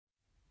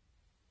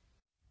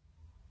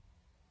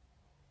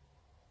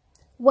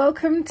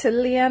Welcome to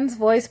Leanne's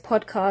Voice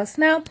podcast.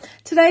 Now,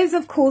 today is,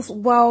 of course,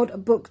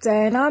 World Book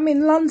Day, and I'm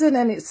in London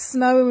and it's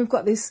snowing. We've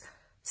got this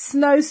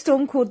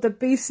snowstorm called the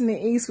Beast in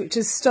the East, which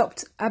has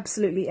stopped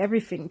absolutely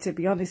everything, to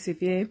be honest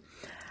with you.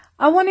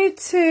 I wanted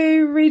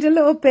to read a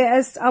little bit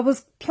as I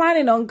was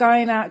planning on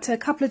going out to a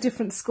couple of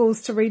different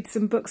schools to read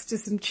some books to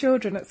some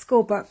children at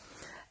school, but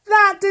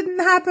that didn't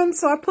happen,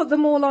 so I put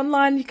them all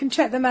online. You can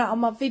check them out on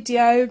my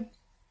video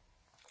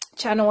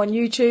channel on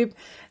YouTube,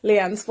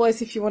 Leanne's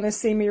Voice, if you want to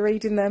see me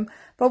reading them.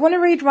 But I want to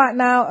read right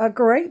now a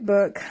great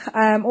book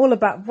all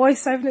about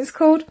voiceover, and it's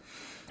called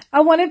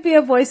I Want to Be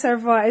a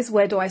Voiceover Artist,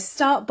 Where Do I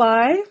Start?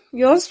 By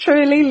yours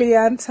truly,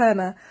 Leanne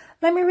Turner.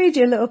 Let me read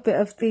you a little bit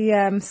of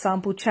the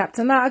sample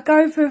chapter. Now, I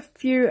go over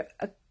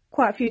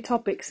quite a few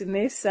topics in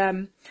this.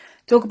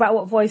 Talk about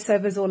what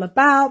voiceover is all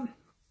about.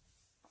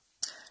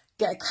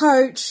 Get a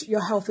coach.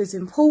 Your health is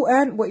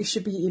important. What you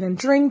should be eating and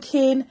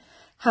drinking.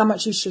 How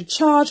much you should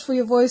charge for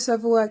your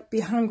voiceover work.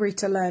 Be hungry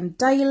to learn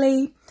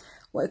daily.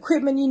 What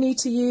equipment you need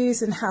to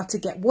use and how to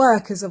get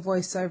work as a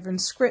voiceover, and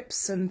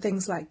scripts and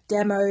things like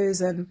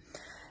demos and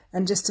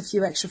just a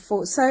few extra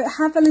thoughts. So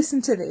have a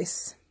listen to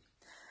this.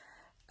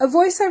 A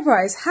voiceover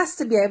artist has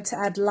to be able to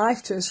add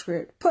life to a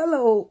script, put a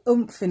little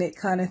oomph in it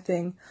kind of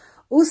thing.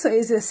 Also, it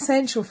is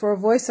essential for a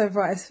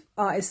voiceover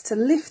artist to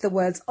lift the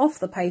words off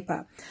the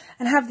paper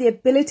and have the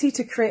ability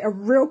to create a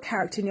real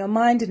character in your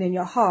mind and in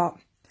your heart.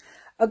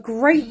 A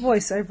great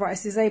voiceover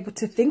artist is able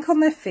to think on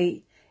their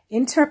feet,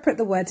 interpret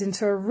the words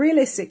into a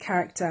realistic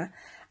character,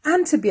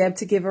 and to be able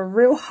to give a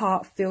real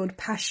heart-filled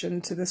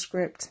passion to the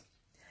script.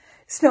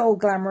 It's not all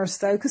glamorous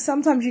though, because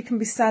sometimes you can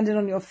be standing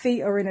on your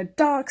feet or in a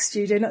dark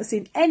studio, not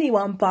seeing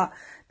anyone but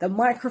the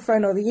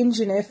microphone or the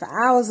engineer for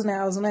hours and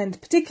hours on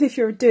end, particularly if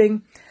you're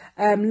doing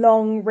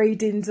long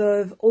readings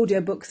of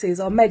audiobooks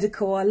or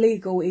medical or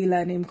legal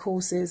e-learning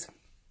courses.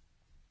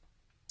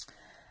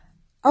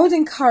 I would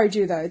encourage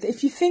you though, that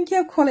if you think you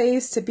have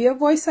qualities to be a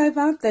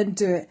voiceover, then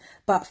do it.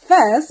 But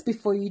first,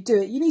 before you do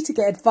it, you need to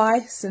get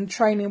advice and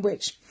training,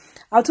 which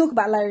I'll talk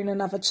about later in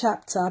another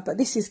chapter, but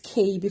this is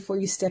key before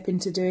you step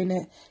into doing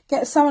it.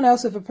 Get someone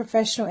else with a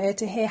professional ear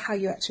to hear how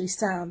you actually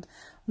sound,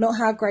 not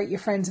how great your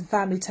friends and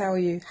family tell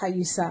you how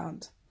you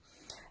sound.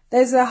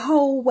 There's a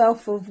whole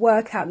wealth of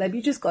work out there, but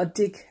you just got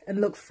to dig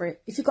and look for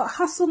it. If you've got a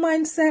hustle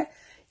mindset,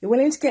 you're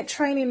willing to get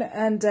training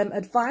and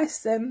advice,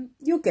 then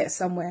you'll get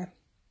somewhere.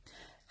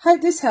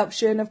 Hope this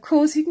helps you, and of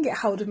course you can get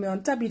hold of me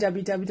on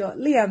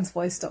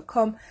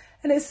www.leannesvoice.com,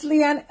 and it's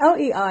Leanne,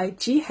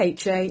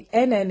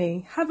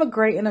 Leighanne. Have a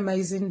great and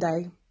amazing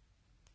day.